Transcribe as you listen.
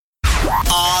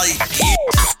Are you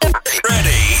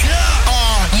ready?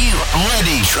 Are you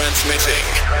ready? Transmitting.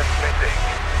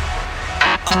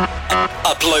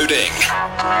 Uploading.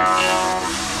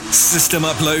 System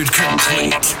upload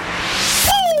complete.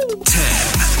 10,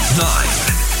 9,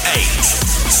 8,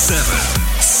 7,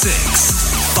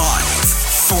 6, 5,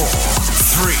 4,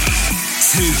 3,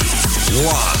 2,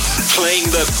 1. Playing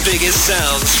the biggest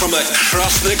sounds from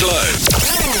across the globe.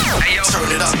 Hey, yo.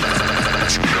 Turn it up.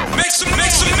 Make some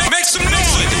noise.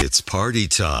 It's party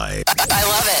time. I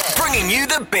love it. Bringing you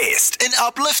the best in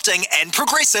uplifting and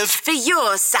progressive. For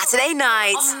your Saturday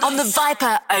night on the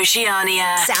Viper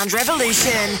Oceania Sound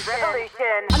Revolution.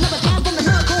 Another jam from the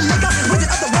miracle maker, wizard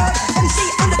of the word,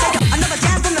 MC Undertaker. Another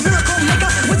jam from the miracle maker,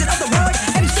 wizard of the word,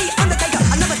 MC Undertaker.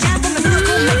 Another jam from the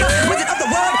miracle maker, wizard of the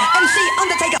word, MC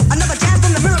Undertaker. Another jam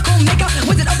from the miracle maker,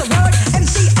 wizard of the word,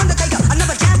 MC Undertaker.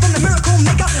 Another jam from the miracle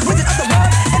maker, wizard of the word,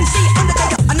 MC Undertaker.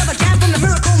 Another jam from the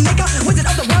miracle maker,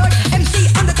 wizard of the word, MC Undertaker.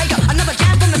 Another jam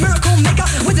from the miracle maker, wizard of the word, MC Undertaker. Another jam from the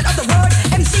miracle maker, wizard of the word, MC Undertaker. Another jam from the miracle maker, wizard of the word,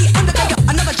 MC Undertaker.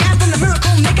 Another jam from the miracle maker, wizard of the word, MC Undertaker. Another jam from the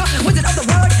miracle maker, wizard of the word, MC Undertaker. Another jam from the miracle maker, wizard of the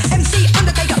word, MC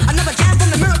Undertaker. Another jam from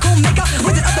the miracle maker,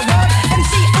 wizard of the word,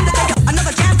 MC Undertaker.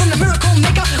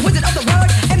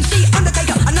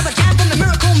 Another jam from the miracle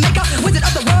maker,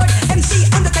 wizard of the word, MC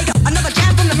Undertaker. Another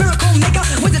jam from the miracle maker,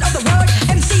 wizard of the word,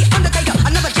 MC Undertaker.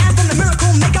 Another jam from the miracle maker,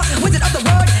 wizard of the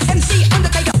word, MC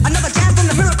Undertaker. Another jam from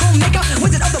the miracle maker,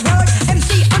 wizard of the word,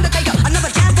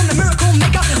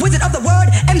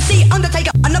 MC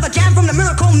Undertaker. Another jam from the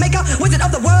miracle maker, wizard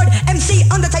of the word, MC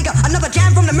Undertaker. Another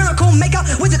jam from the miracle maker,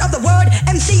 wizard of the word,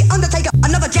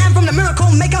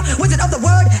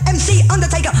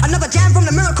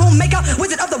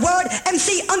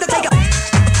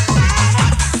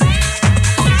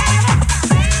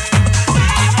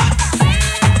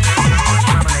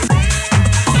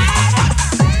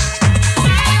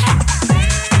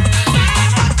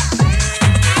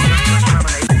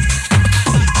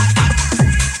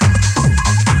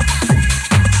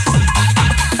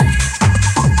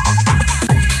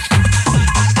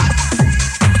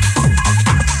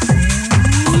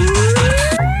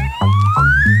 MC Undertaker.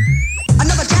 Another jam from the miracle maker, wizard of the word, MC Undertaker.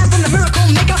 Another jam from the miracle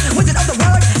maker, wizard of the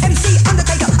word, MC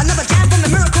Undertaker. Another jam from the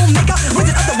miracle maker, wizard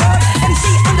of the word, MC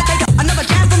Undertaker. Another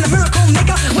jam from the miracle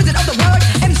maker, wizard of the word,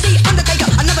 MC Undertaker.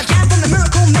 Another jam from the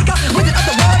miracle maker,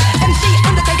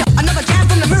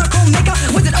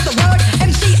 wizard of the word,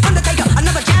 MC Undertaker.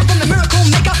 Another jam from the miracle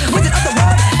maker, wizard of the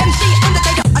word, MC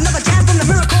Undertaker. Another jam from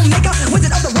the miracle maker,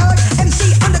 wizard of the word,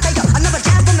 MC Undertaker. Another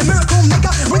jam from the miracle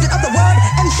maker, wizard of the word,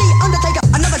 MC Undertaker.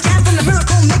 Another jam from the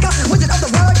miracle maker, wizard of the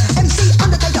word, MC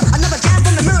Undertaker. Another jam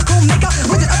from the miracle maker,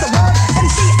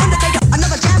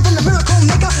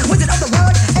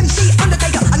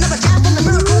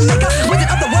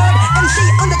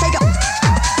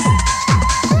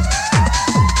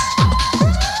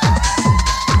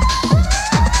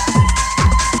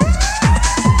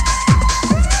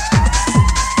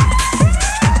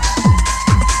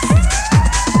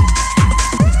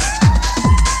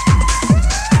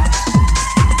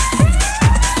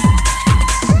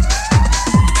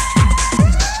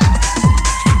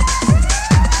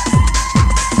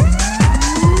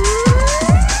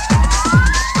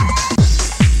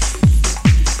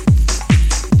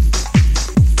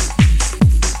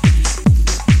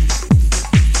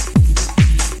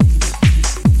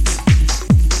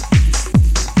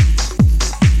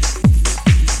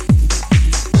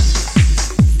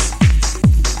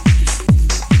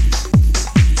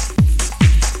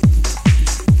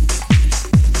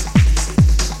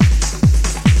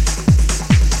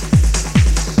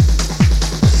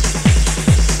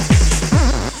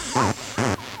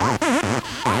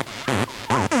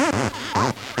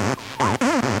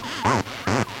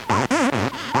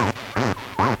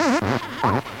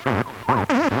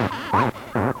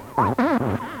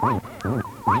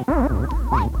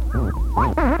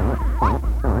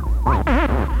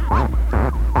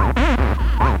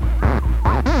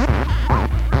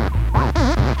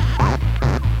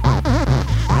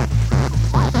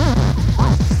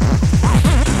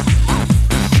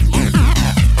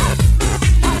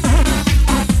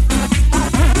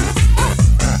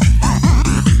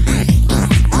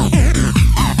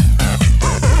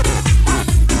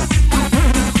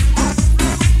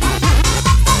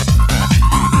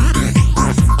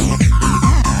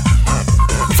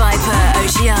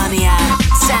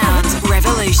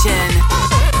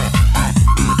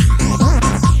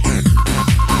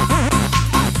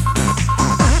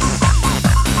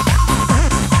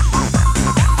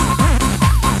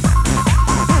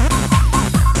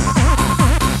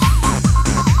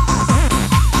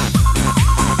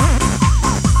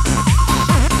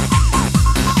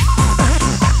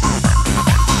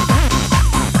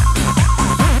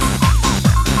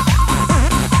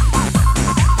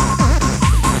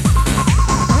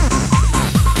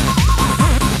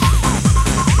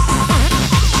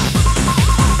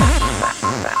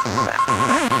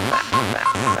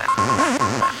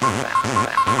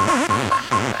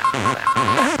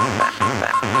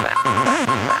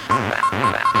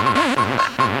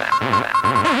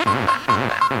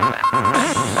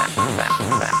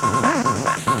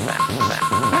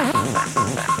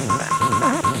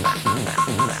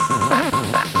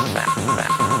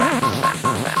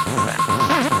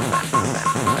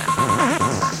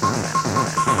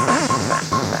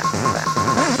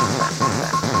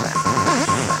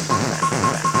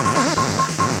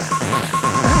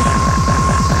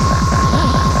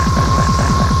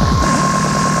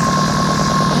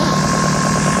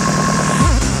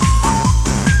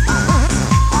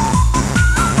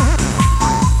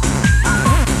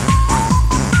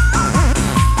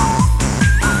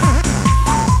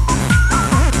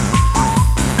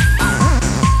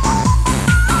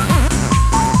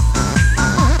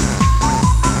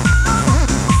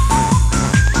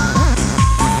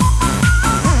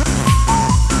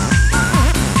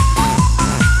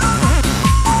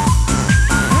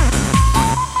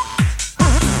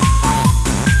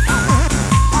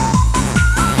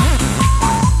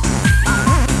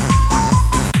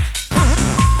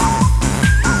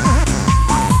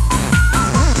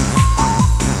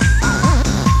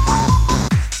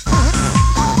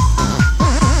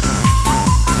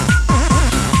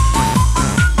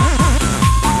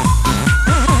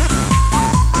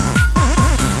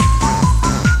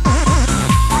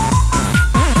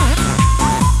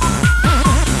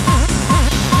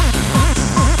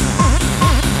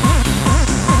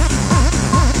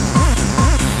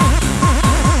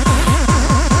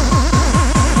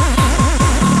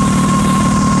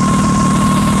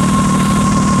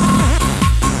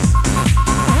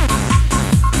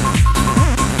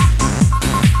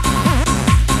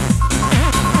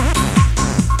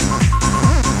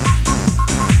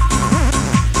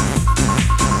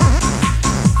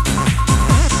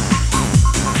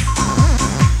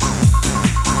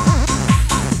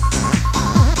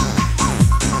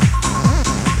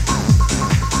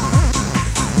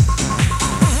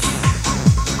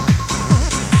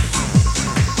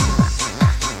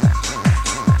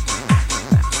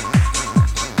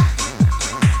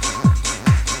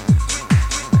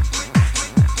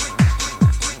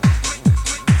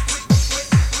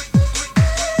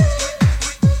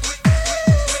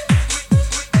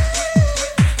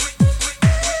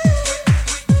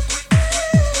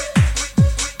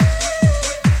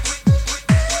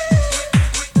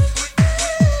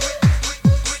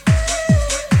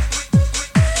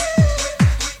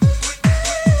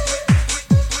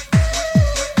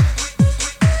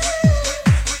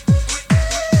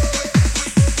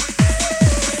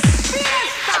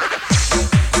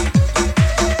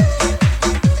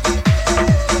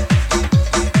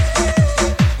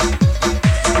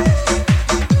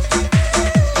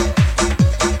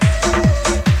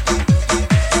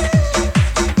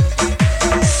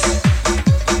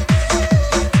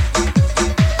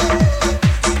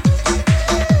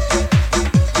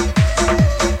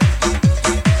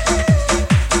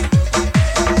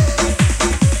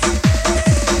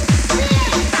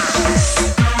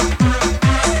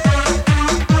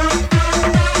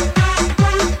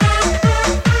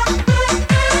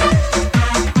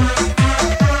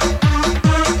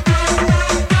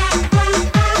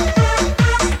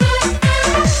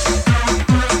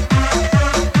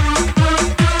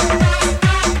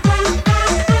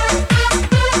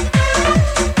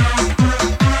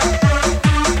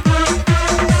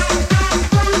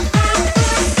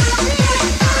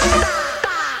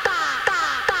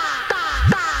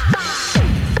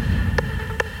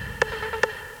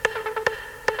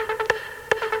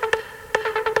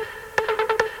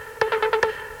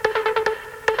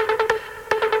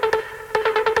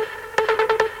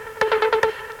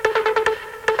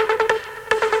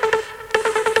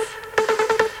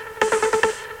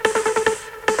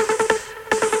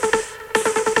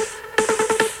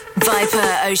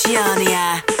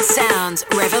 Oceania. Sound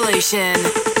Revolution.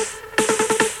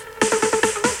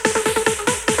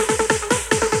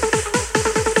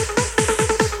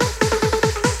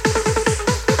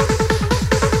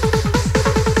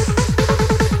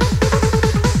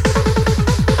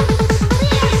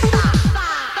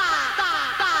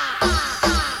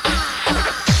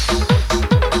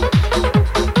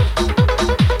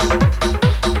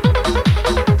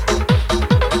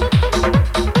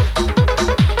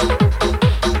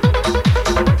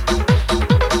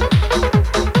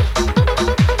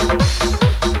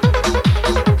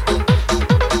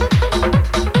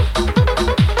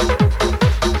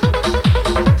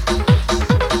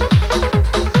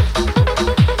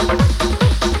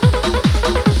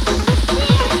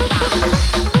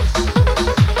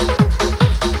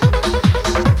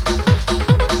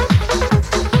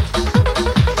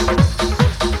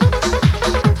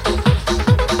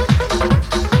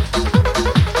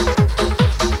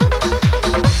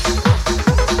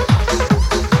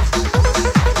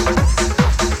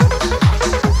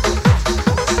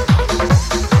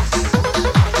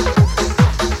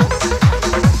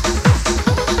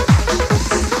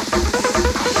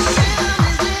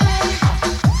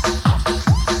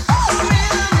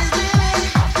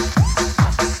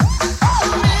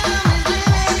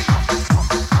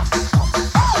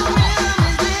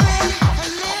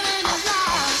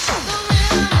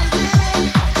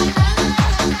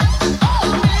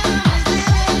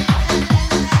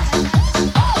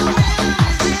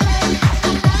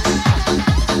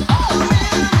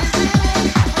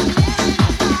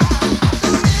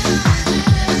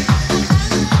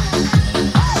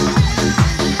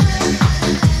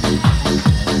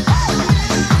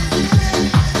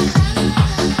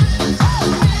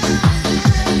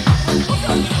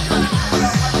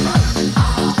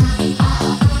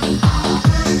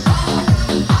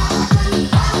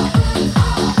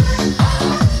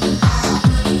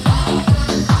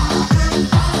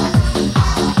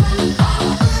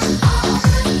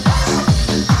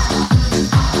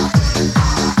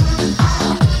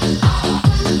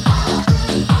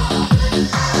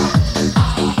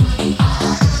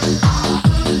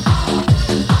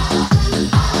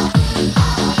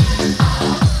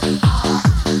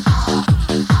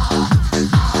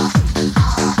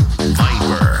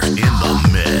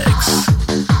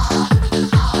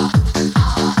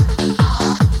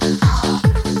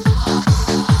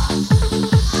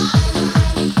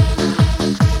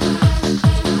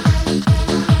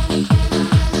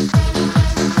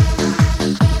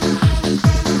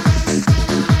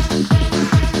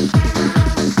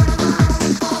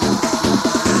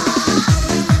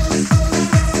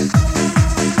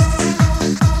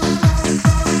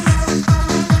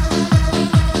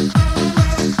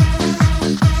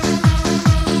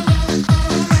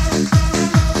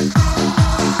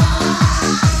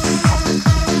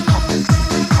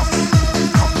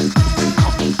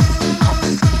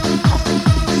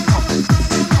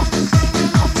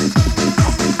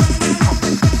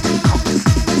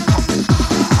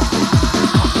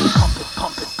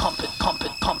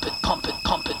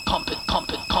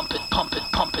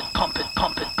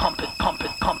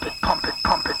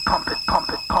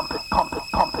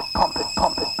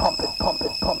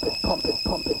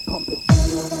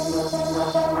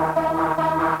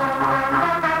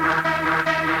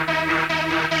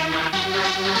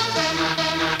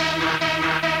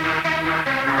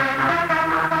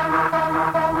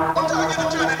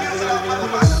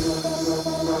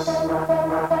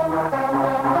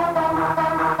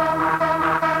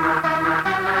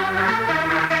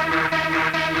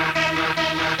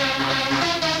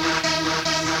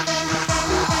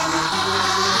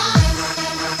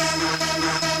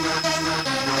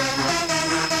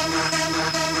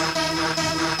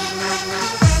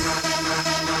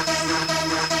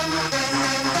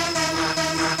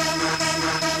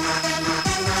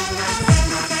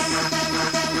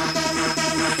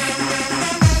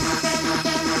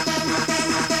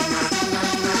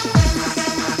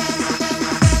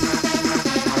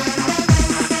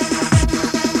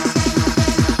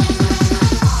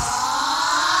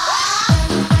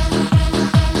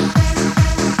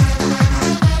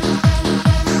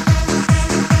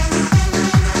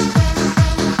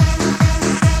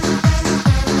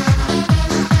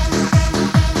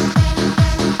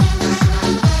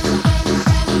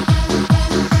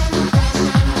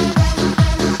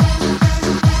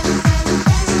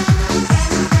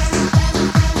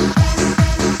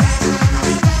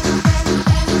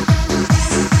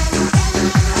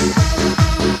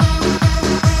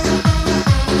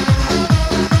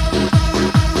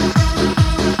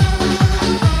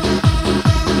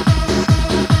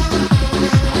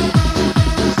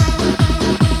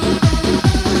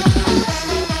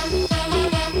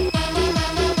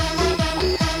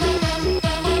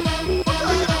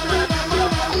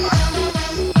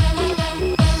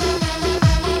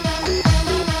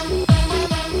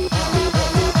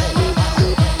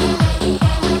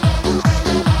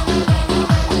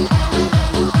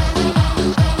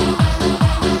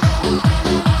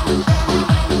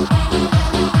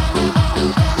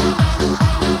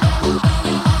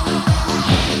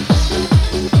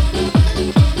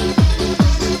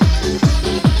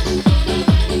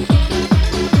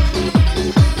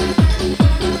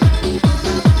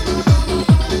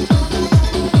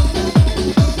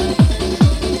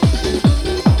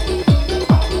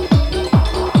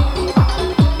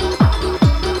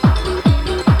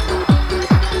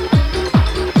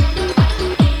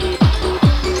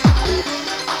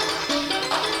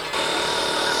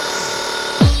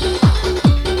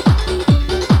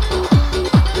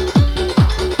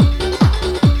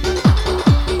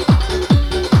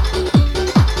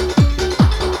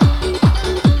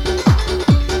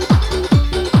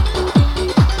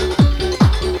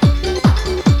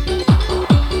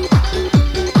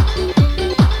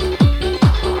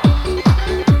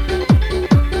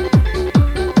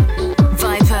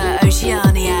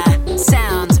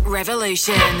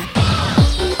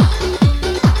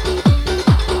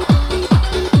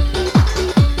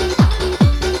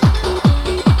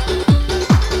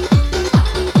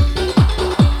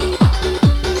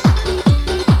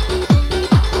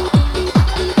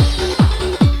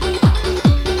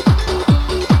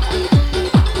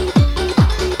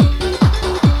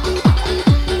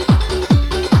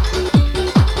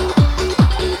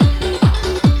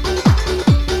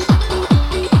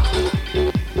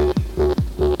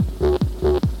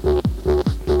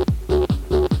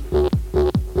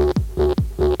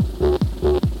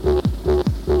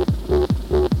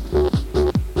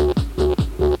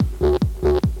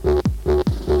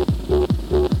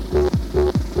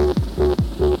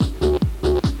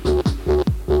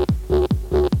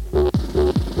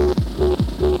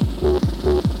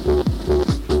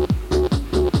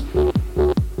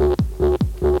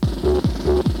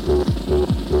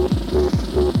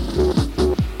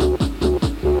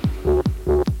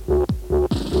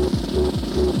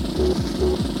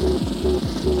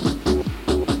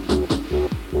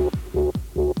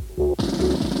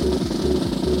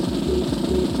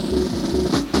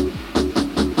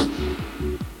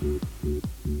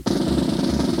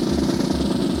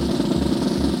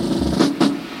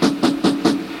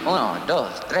 2,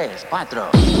 3,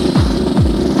 4.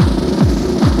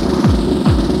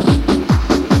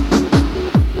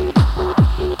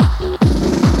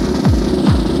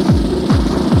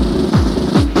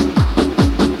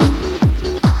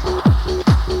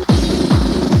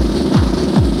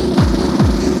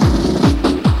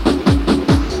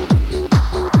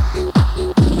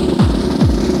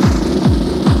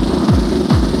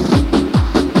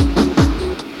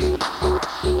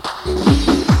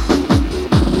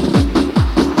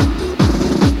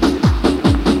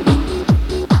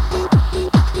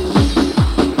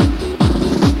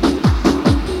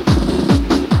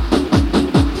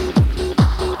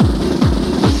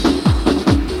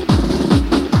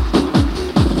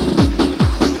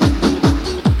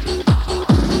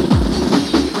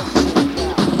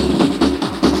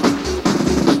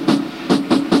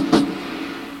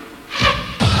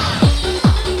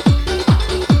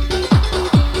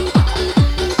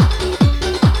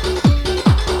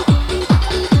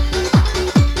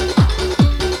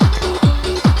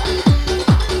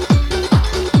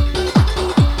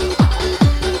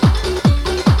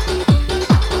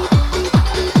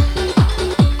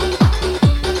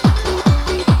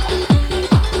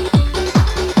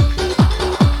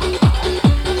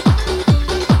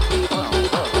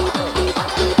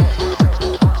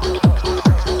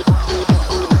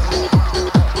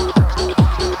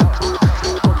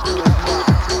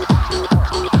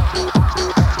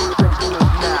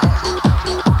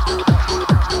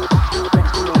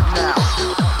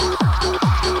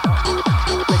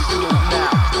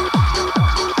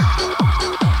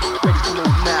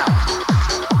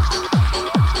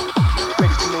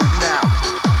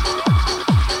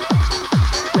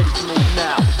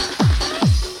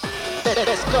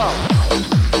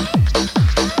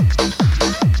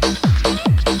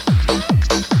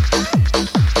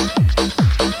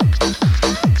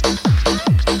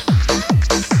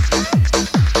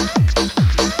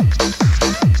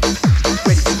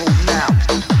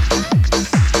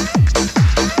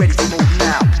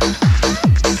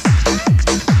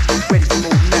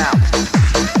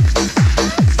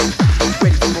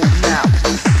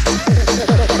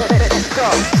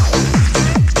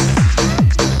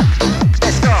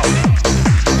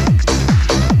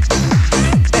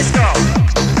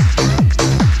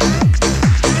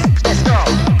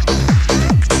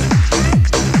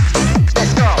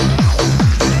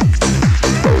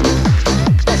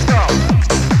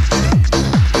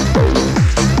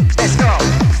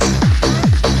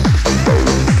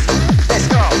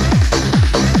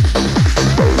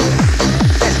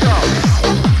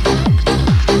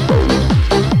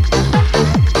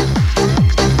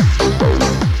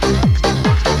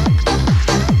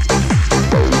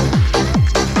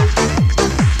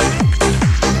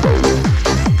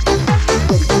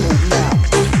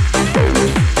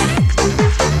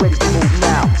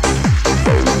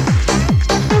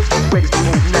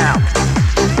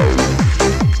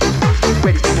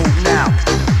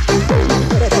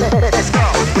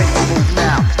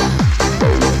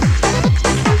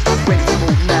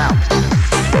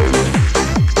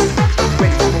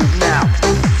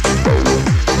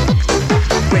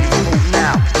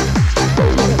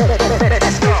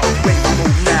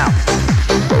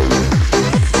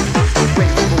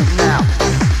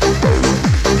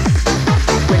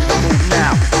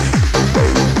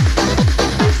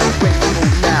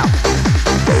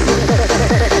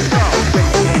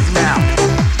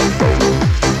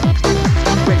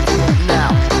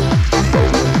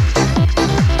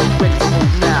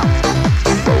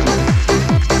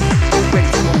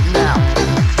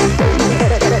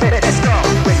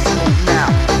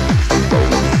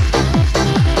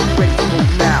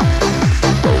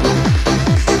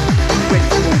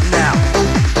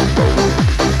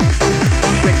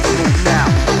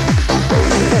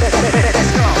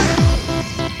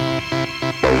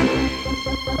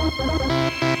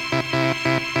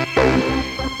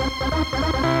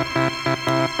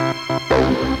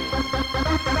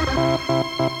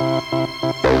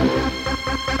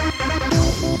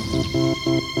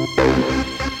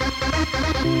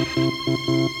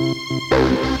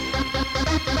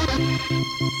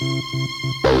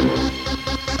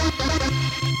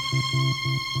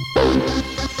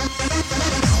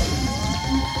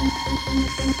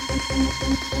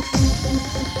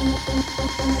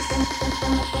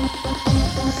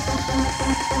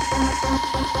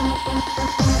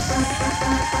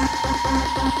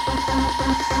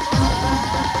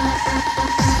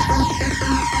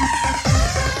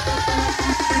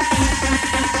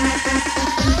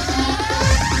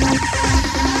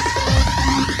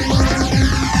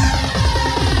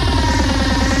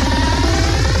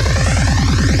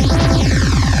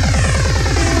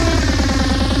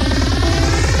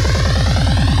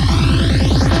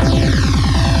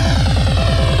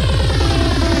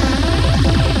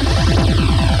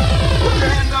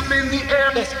 in the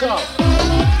air, let's go.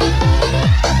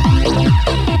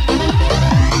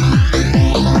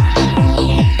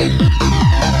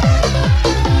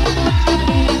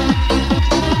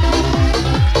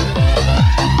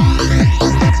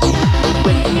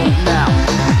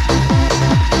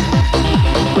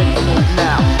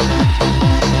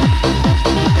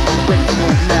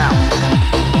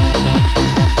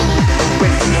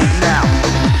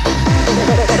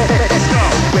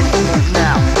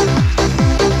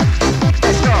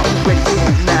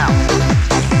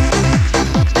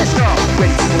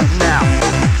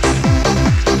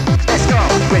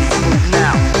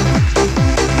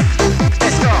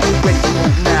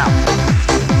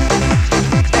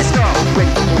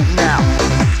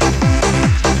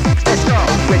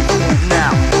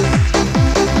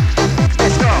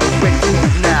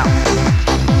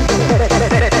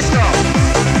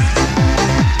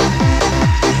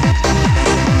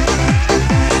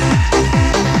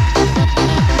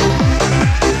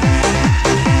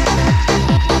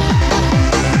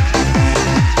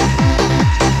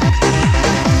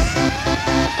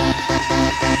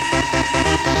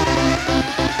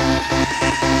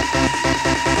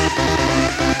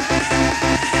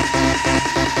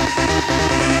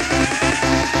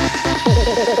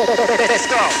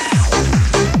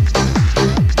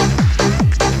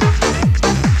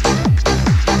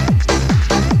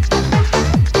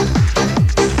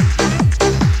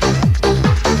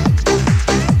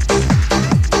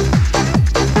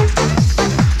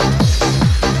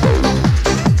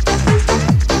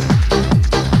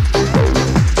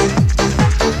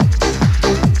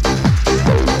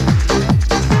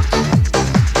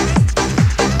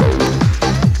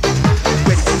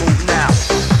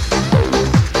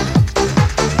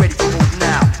 Ready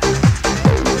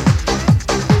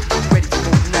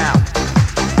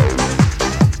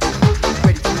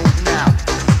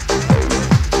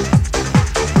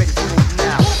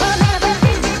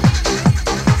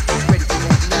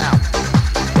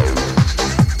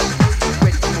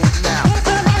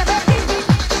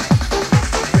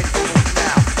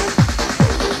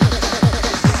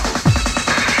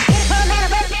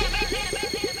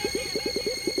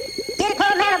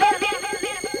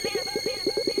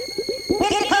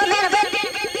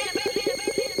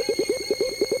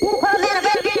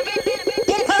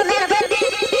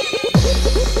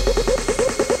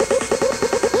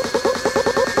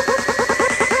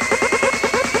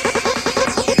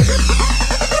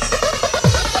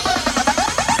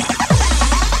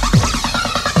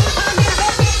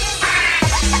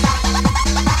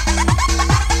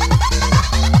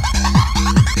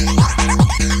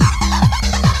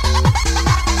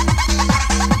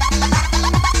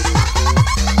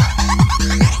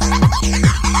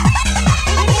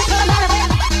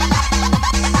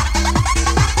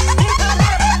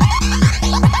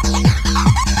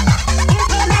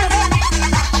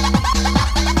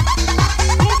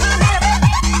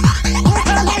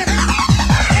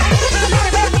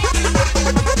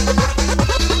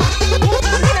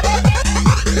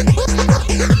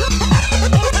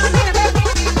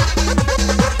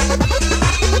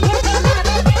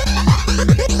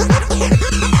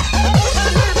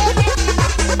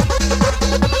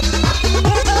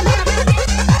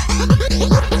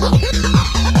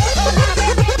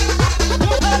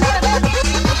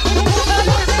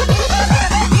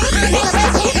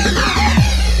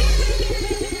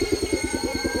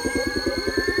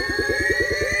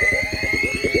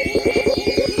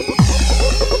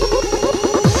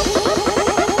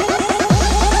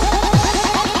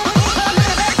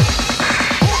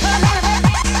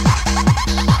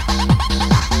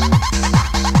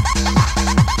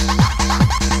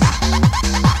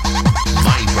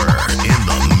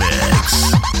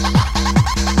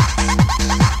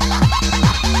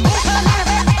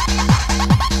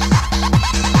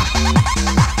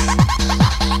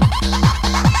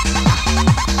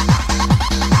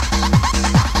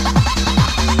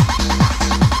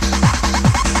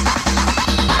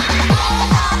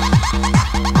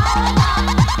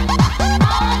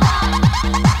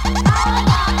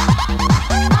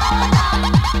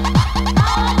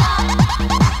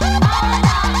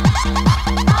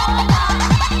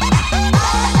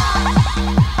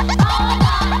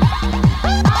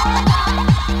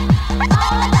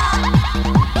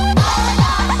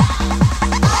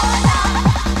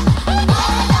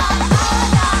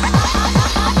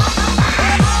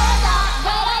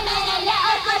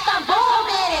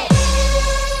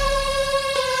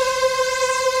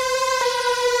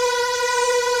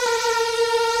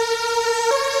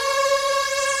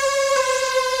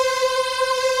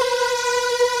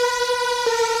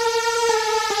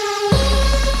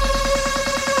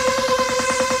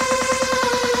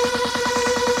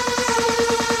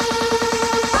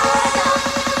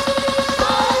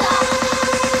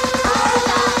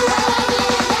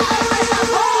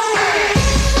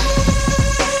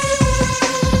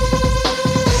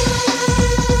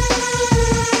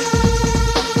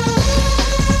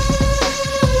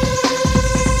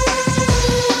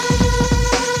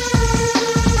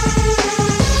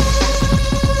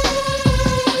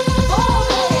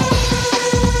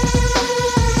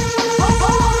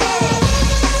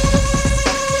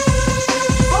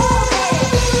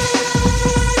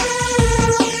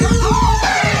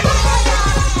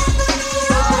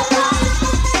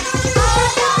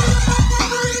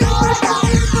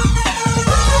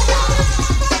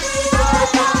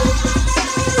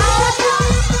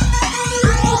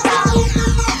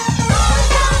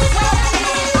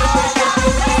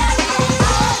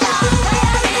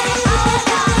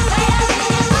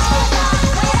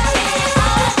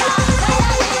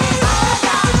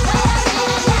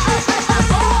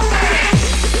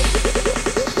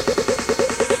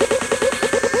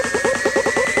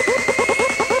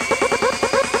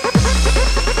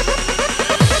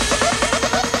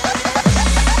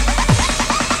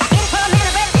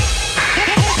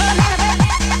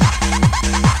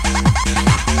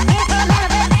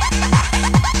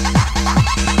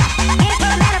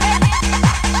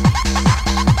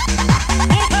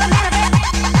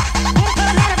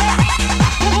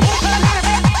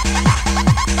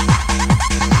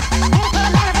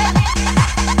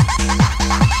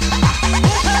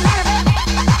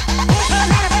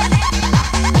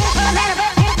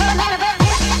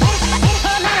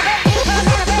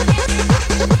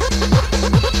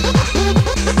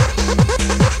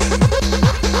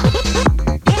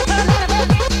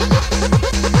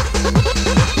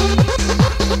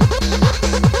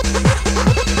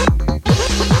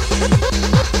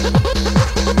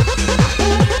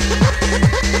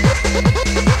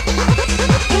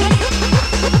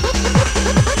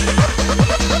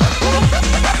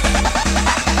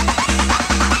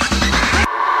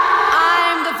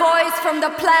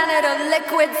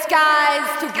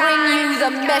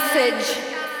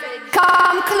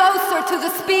Come closer to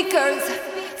the speakers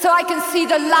so I can see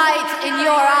the light in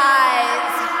your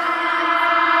eyes.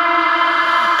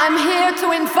 I'm here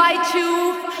to invite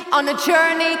you on a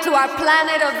journey to our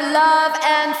planet of love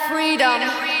and freedom.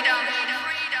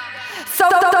 So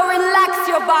relax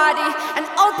your body and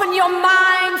open your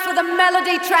mind for the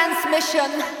melody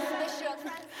transmission.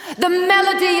 The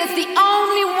melody is the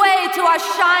only way to our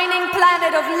shining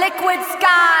planet of liquid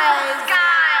skies.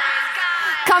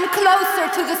 Come closer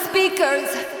to the speakers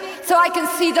so I can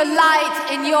see the light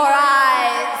in your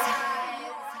eyes.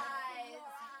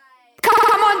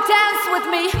 Come on, dance with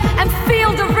me and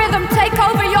feel the rhythm take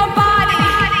over your body.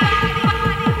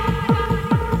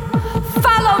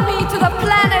 Follow me to the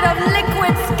planet of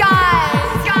liquid skies.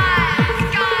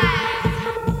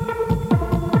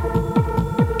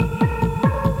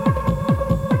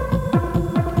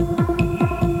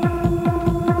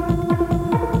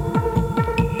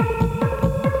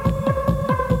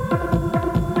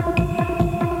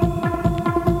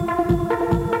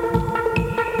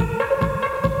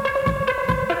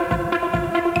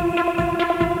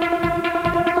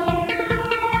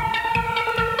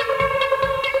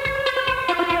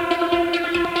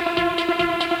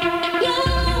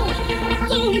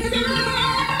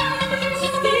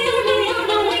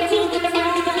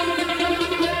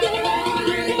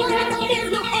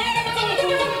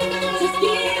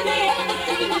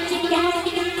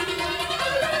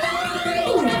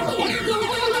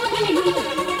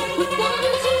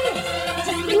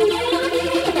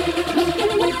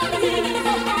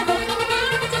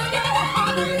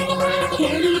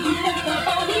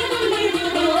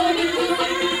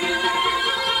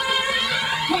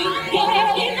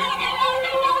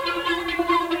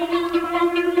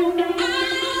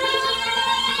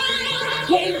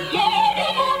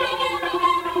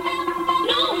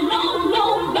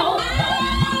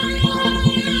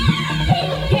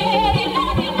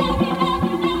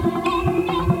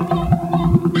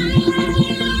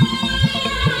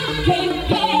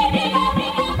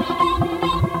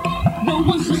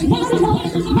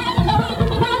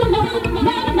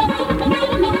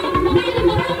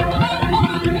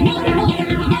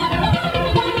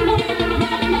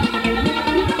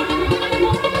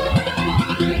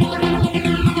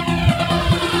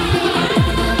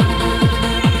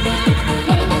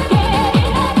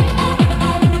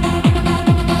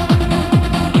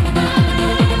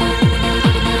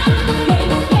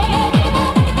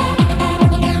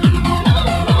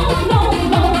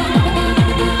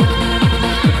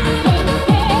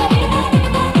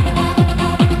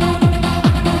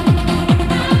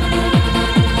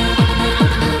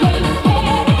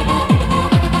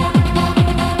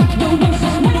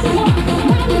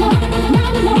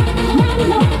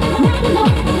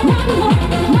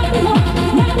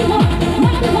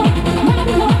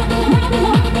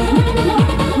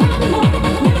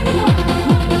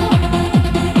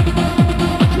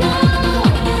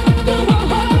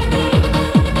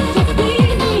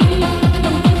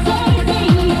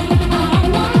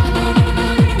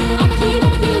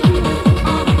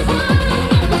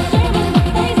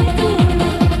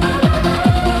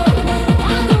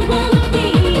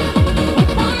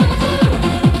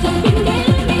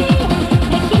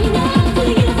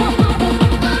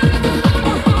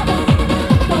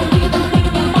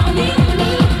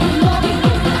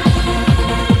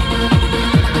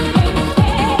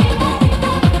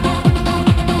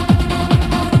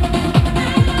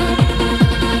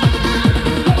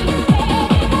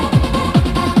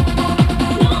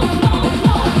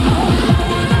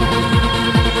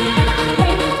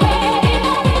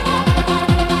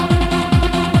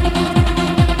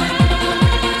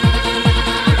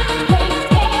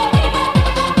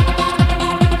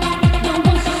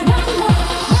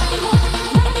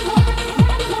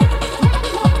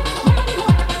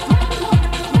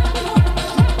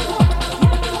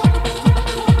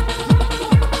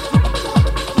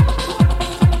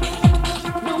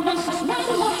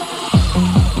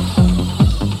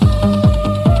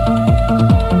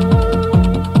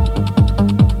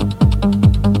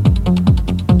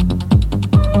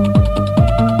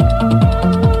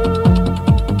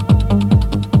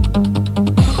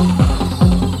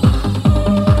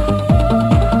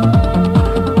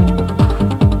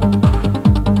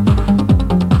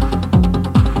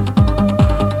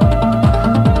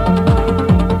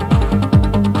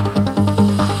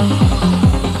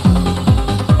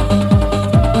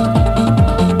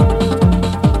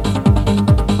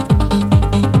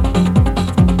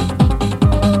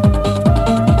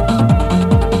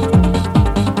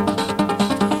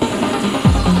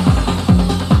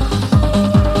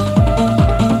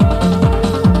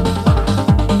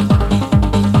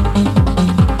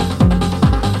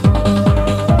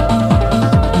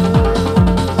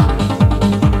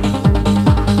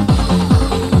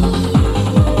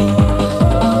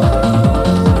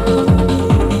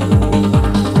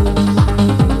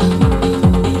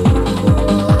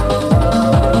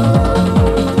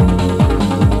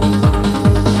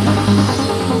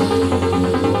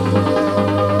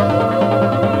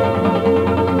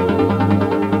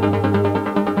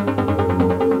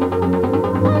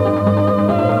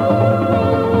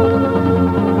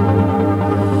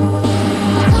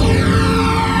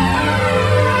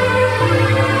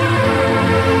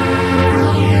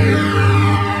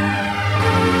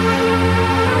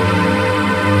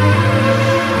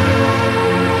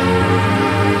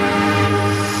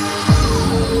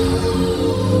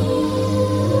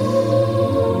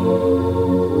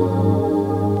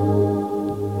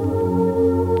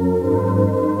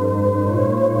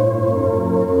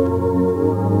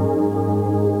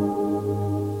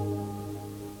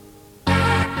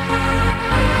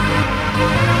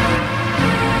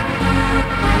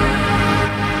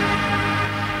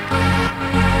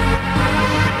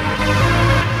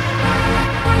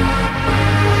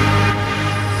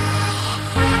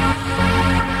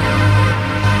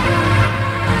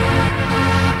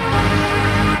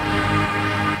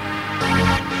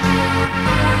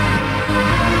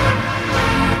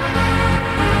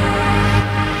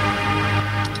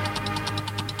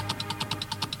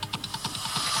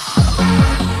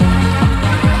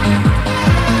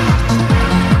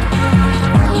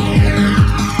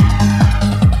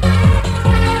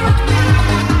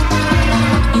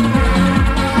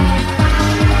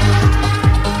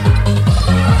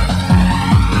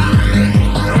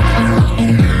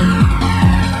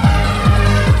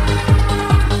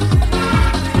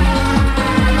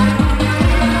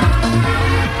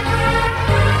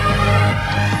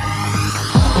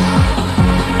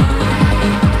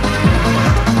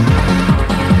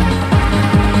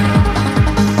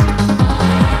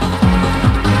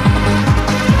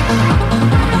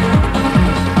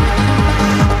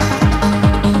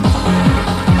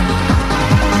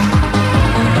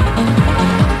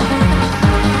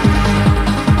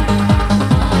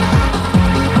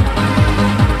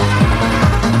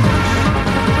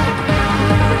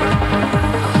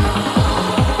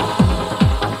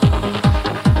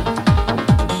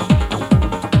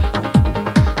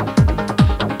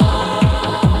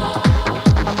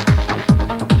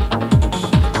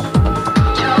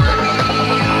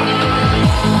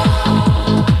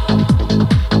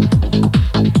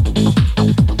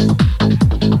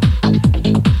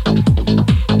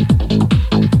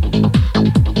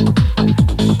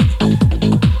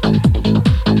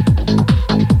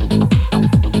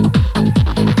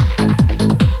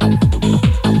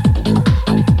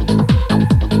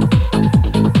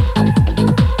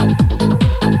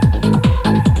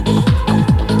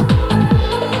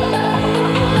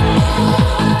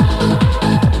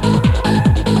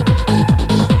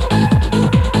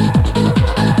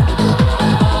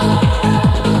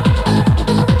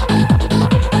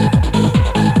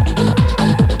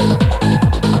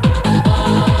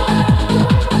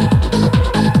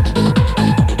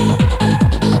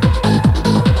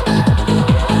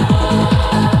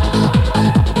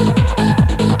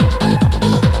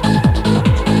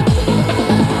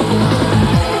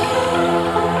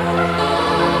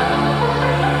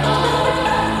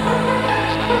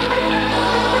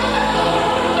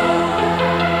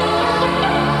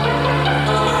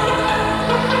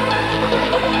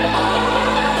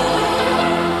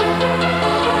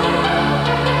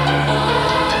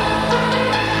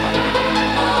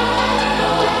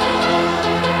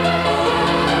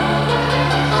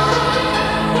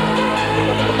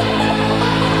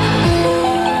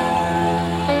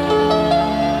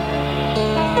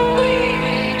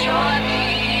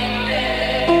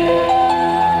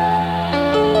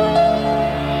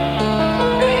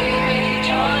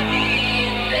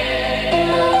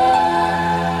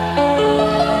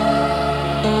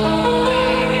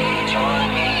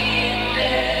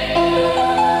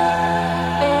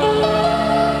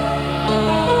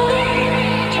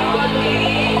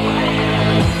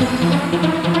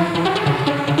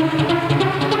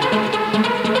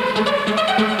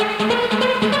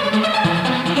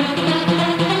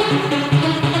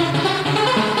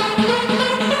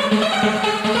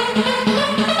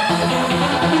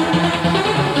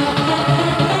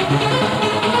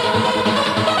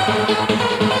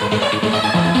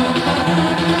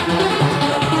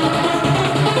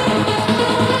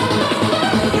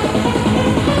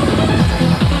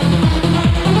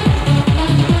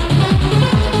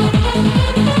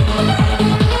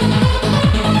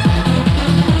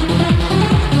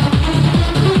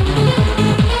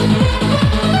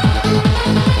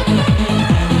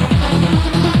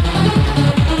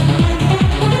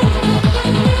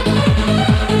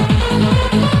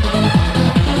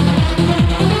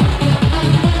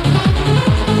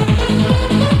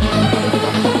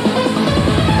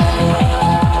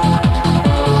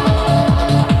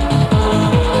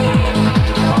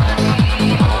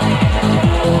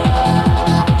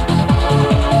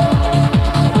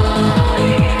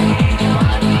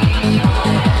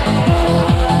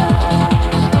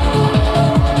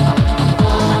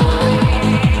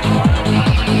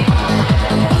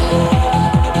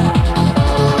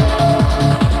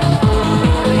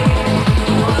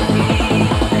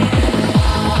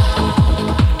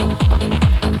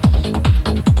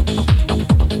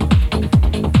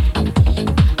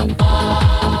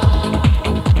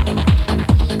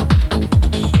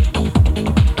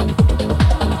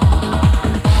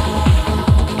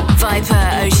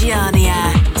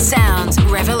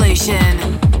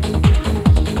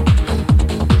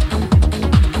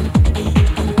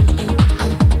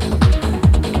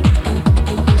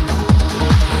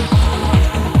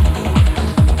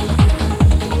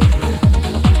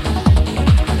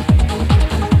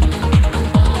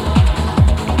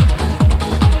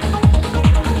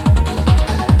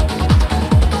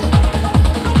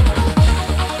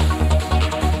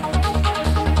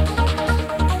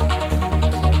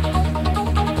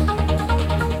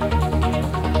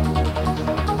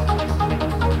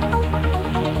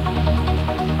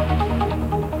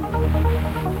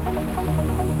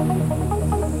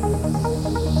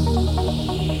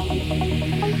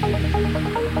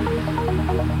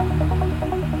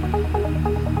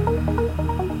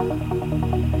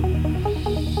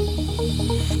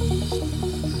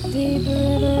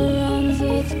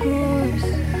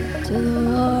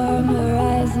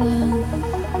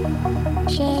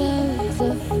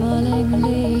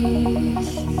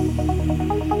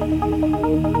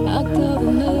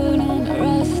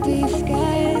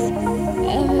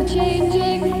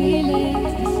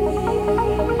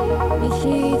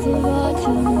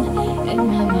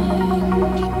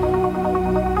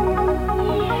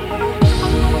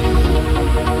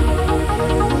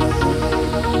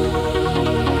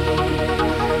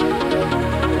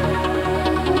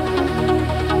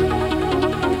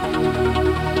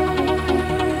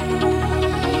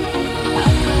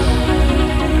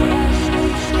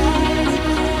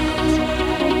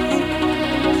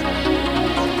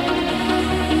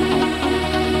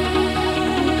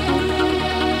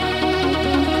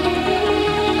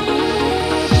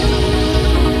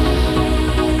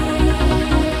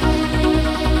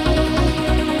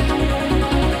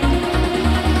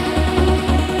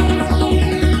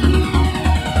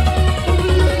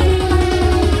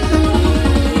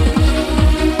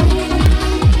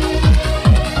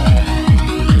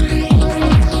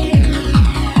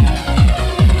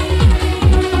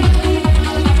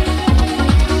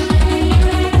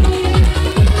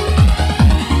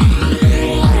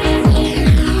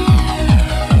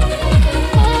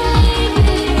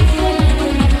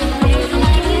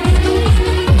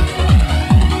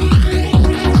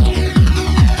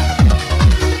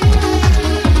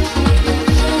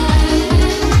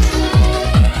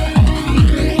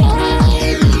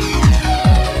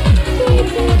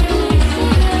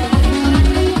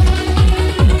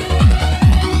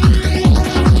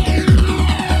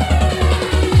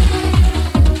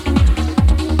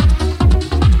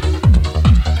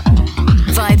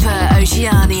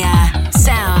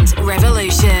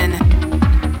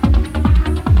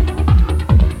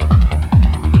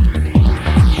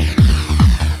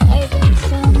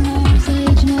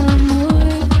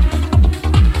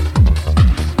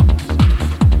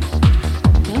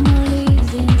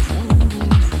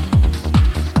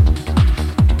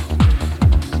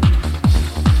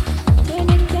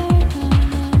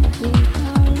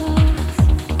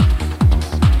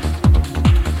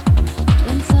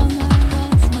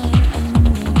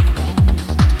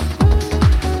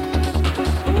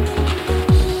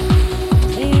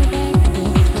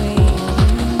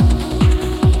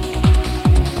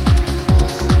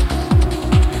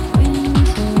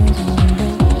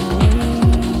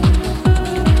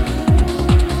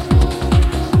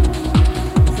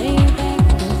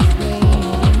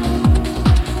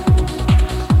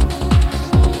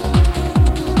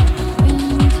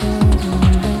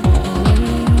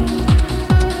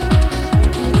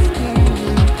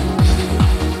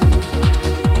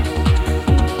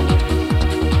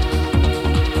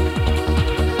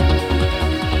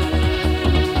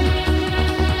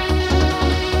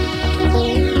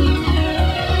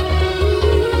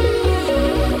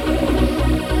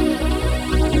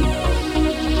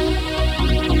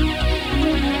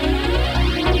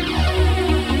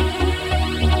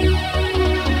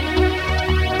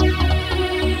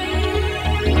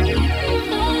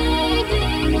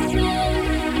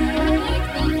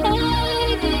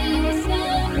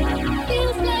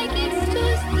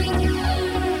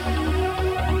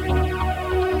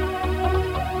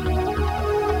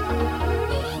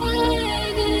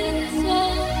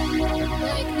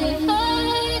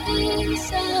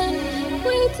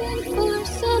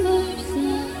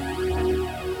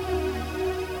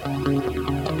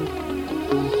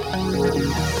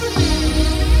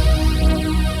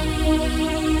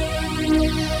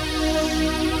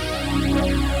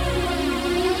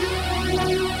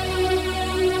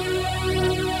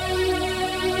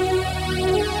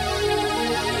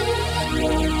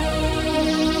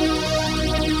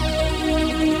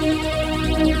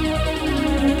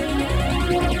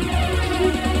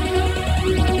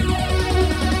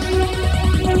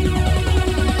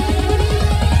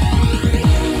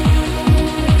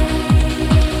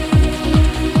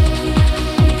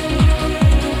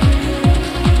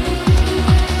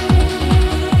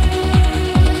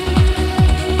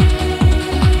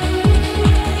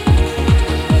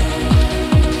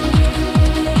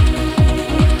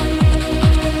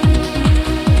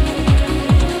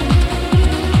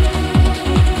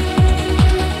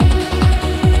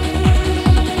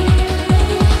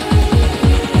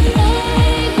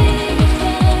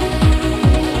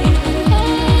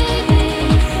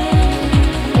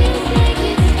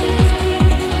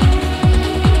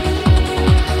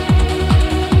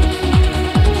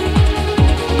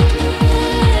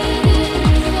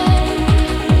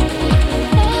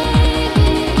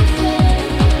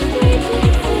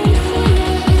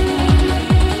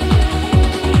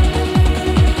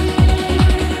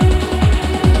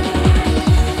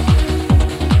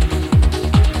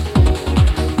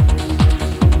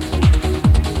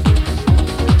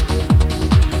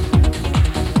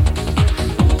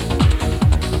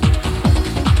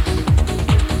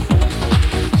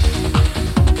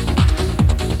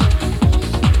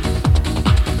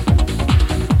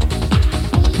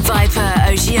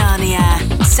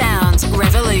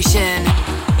 Revolution.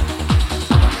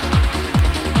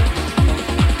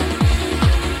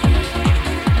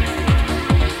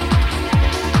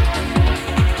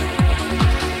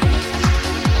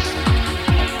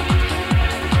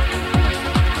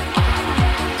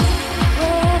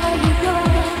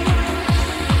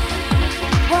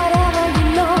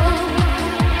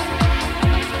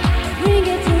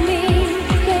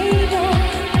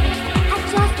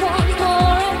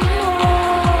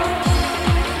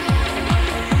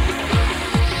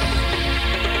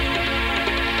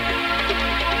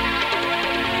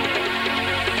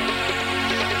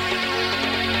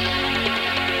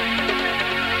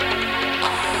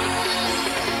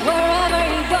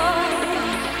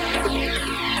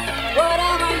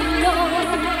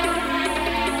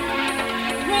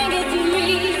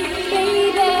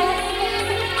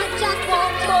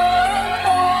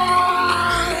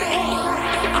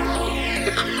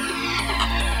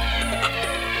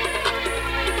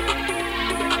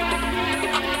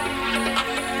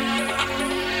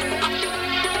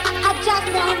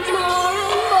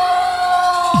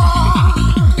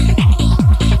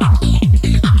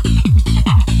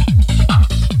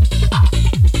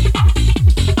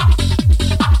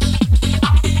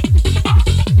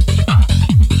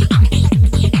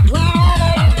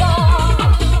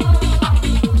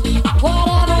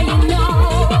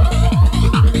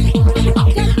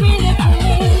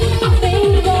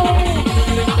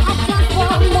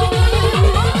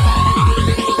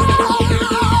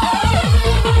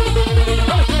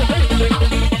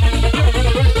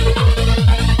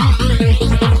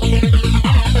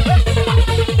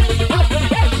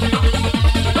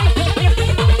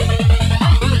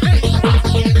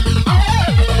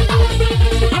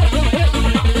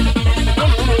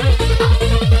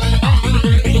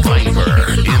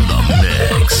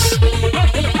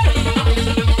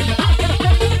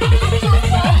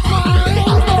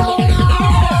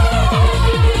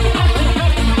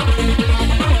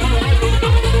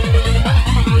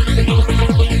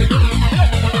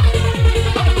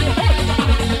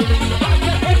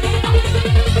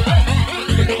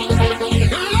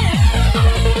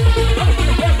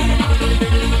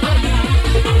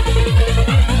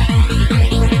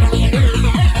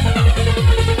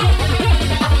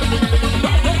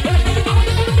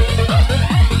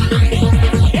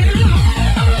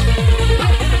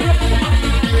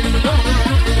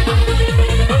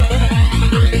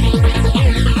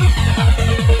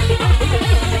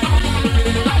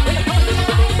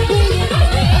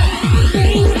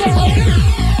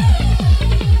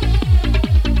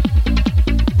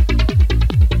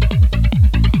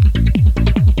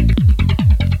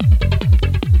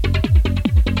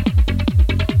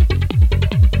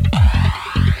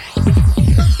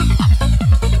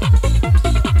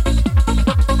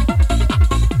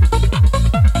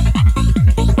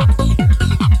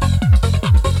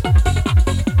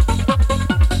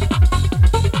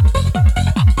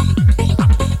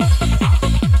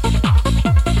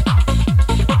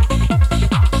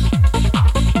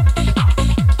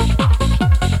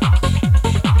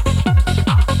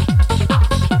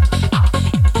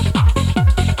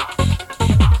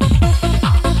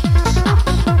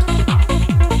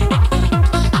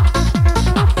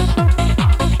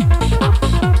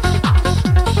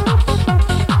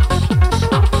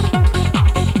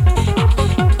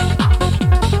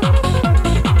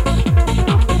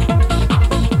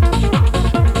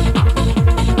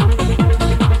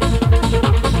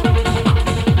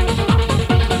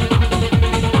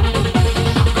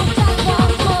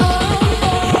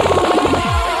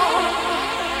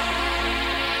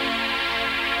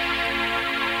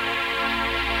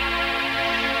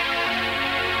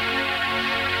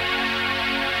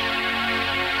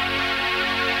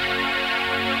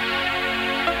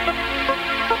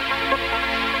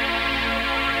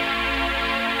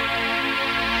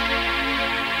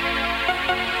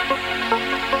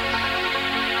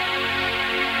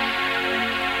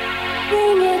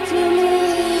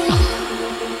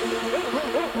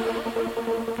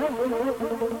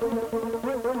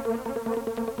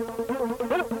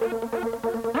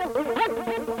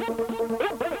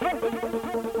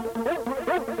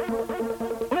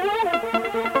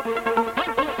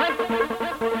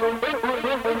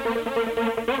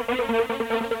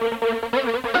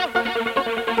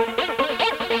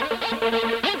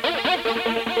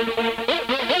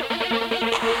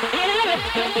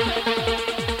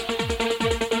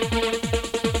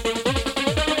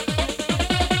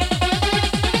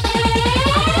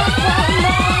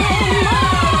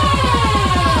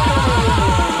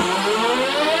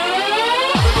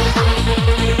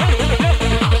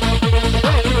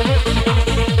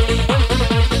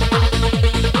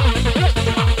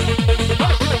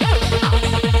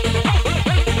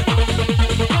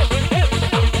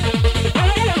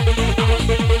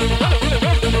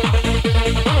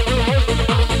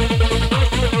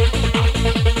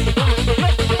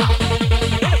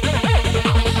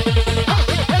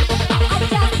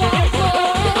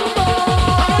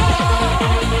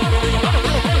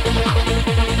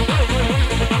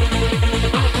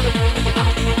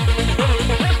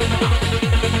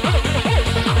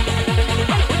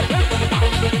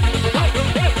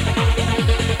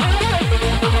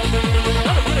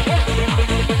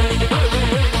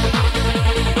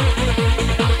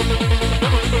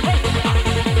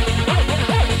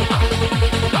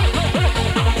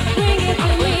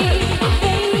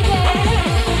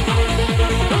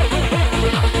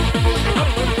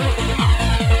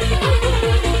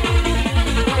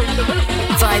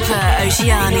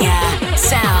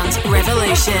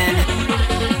 Revolution.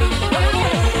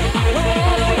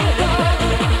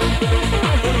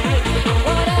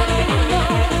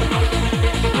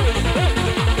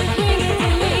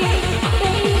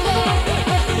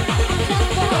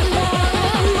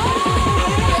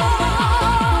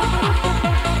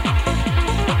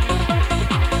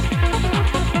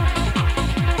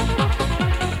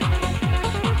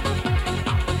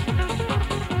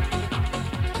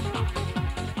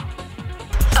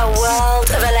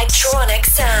 Of electronic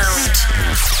sound.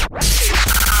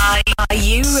 Are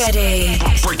you ready?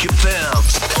 Break it down.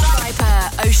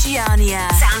 Viper Oceania.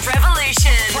 Sound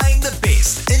Revolution. Playing the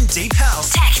best in deep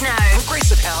house, Techno.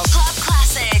 progressive house, Club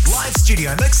classics. live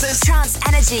studio mixes. Trance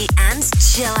energy and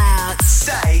chill out.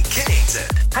 Stay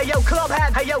connected. Hey yo, club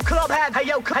head. Hey yo, club head. Hey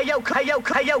yo, hey yo,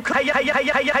 hey yo, hey yo, hey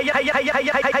yo, hey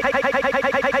yo,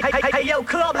 hey yo,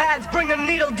 club heads. Bring the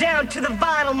needle down to the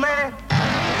vinyl, man.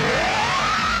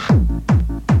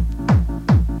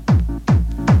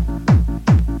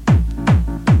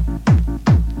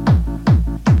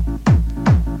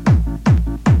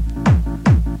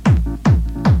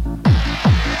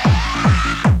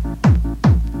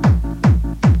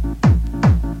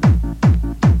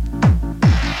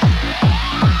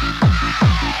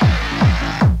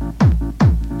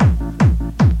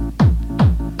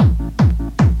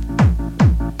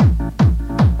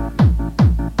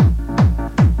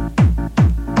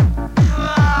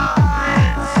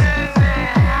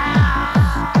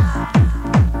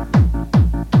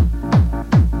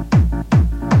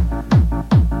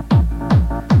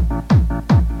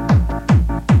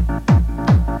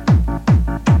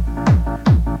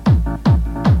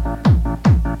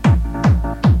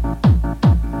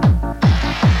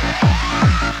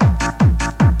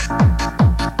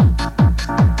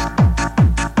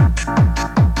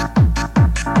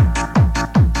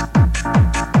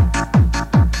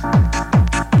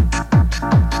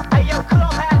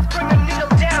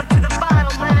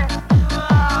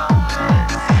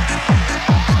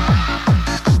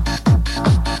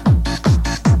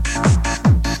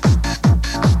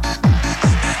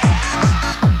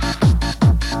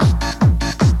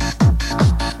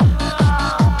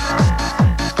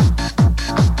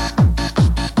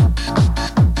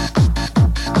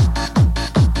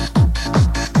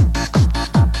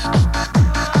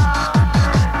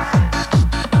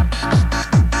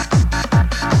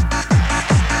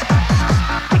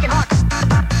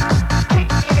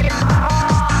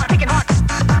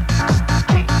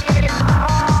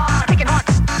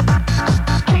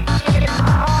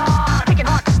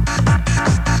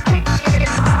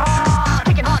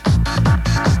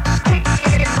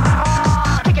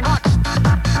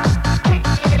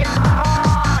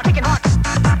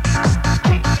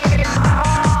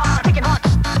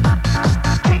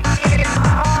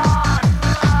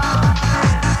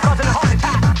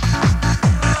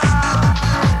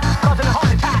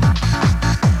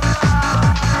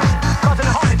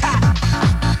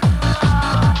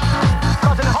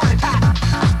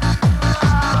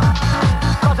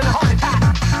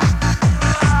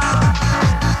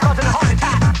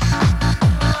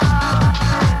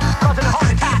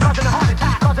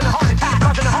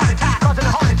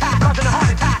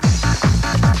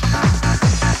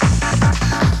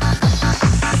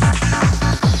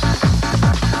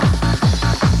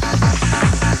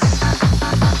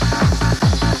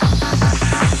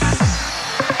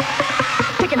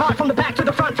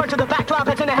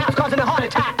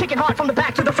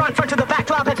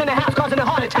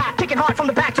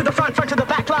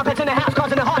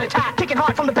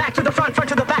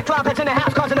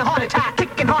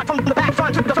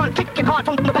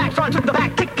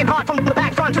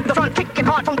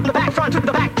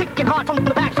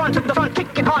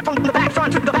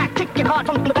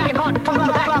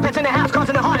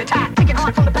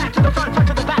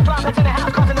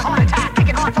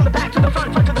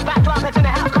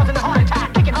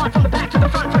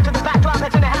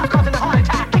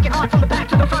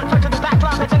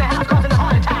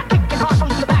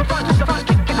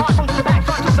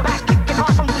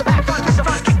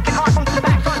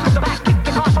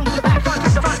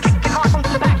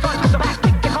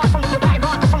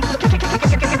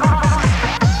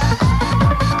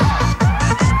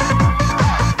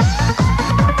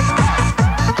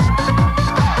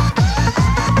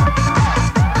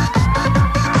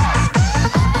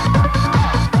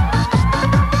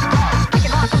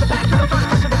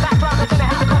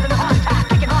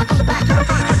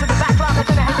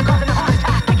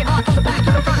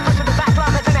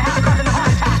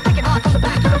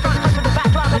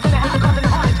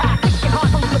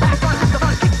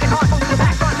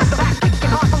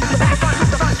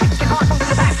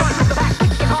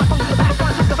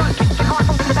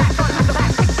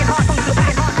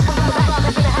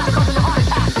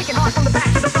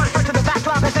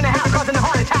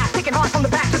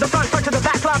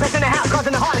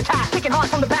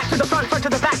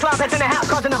 in the house,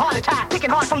 causing a heart attack. Kicking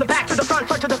hard from the back to the front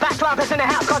to the back. Club is in the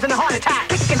house, causing a heart attack.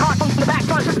 Kicking hard from the back,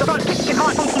 front to the front. Kicking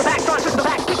hard from the back, front to the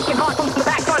back. Kicking hard from the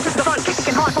back, front to the front.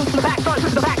 Kicking hard from the back, front to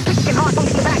the back. Kicking hard from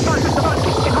the back, front to the front.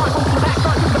 Kicking hard from the back,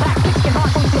 front to the back. Kicking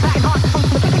hard from the back, hard from the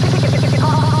back.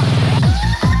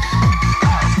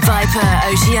 Viper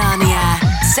Oceania.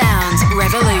 Sound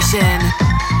Revolution.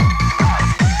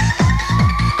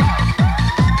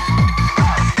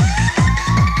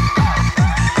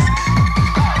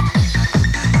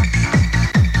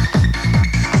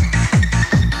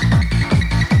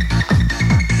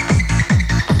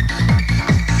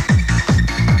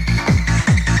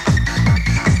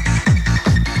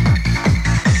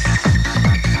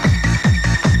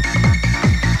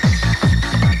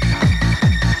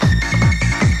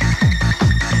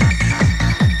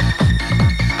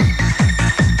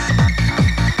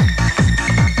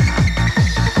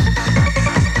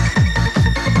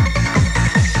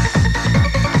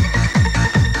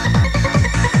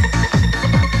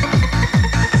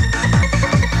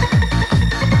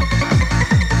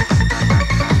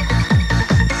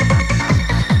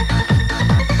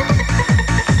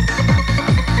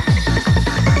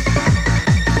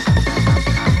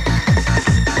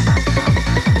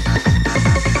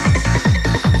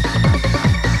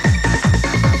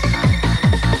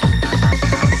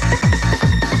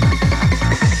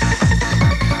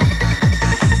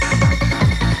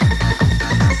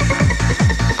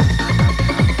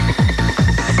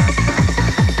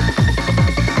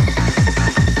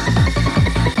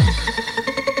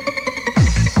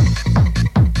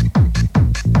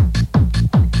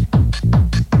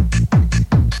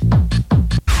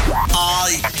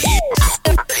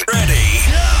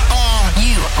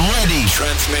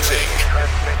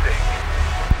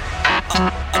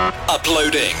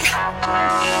 Uploading.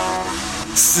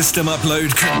 System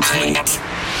upload complete.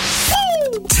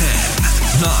 10,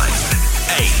 9,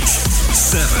 8,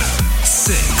 7,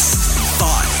 6,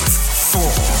 5, 4,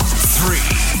 3,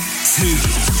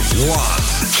 2, 1.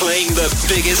 Playing the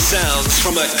biggest sounds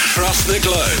from across the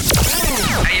globe.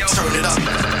 Hey, yo, turn it up.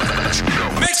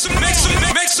 Make some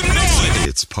noise.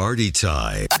 It's party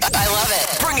time. I love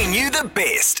it. Bringing you the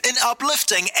best in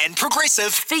uplifting and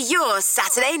progressive. For your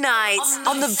Saturday night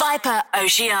on the Viper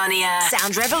Oceania.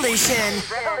 Sound Revolution.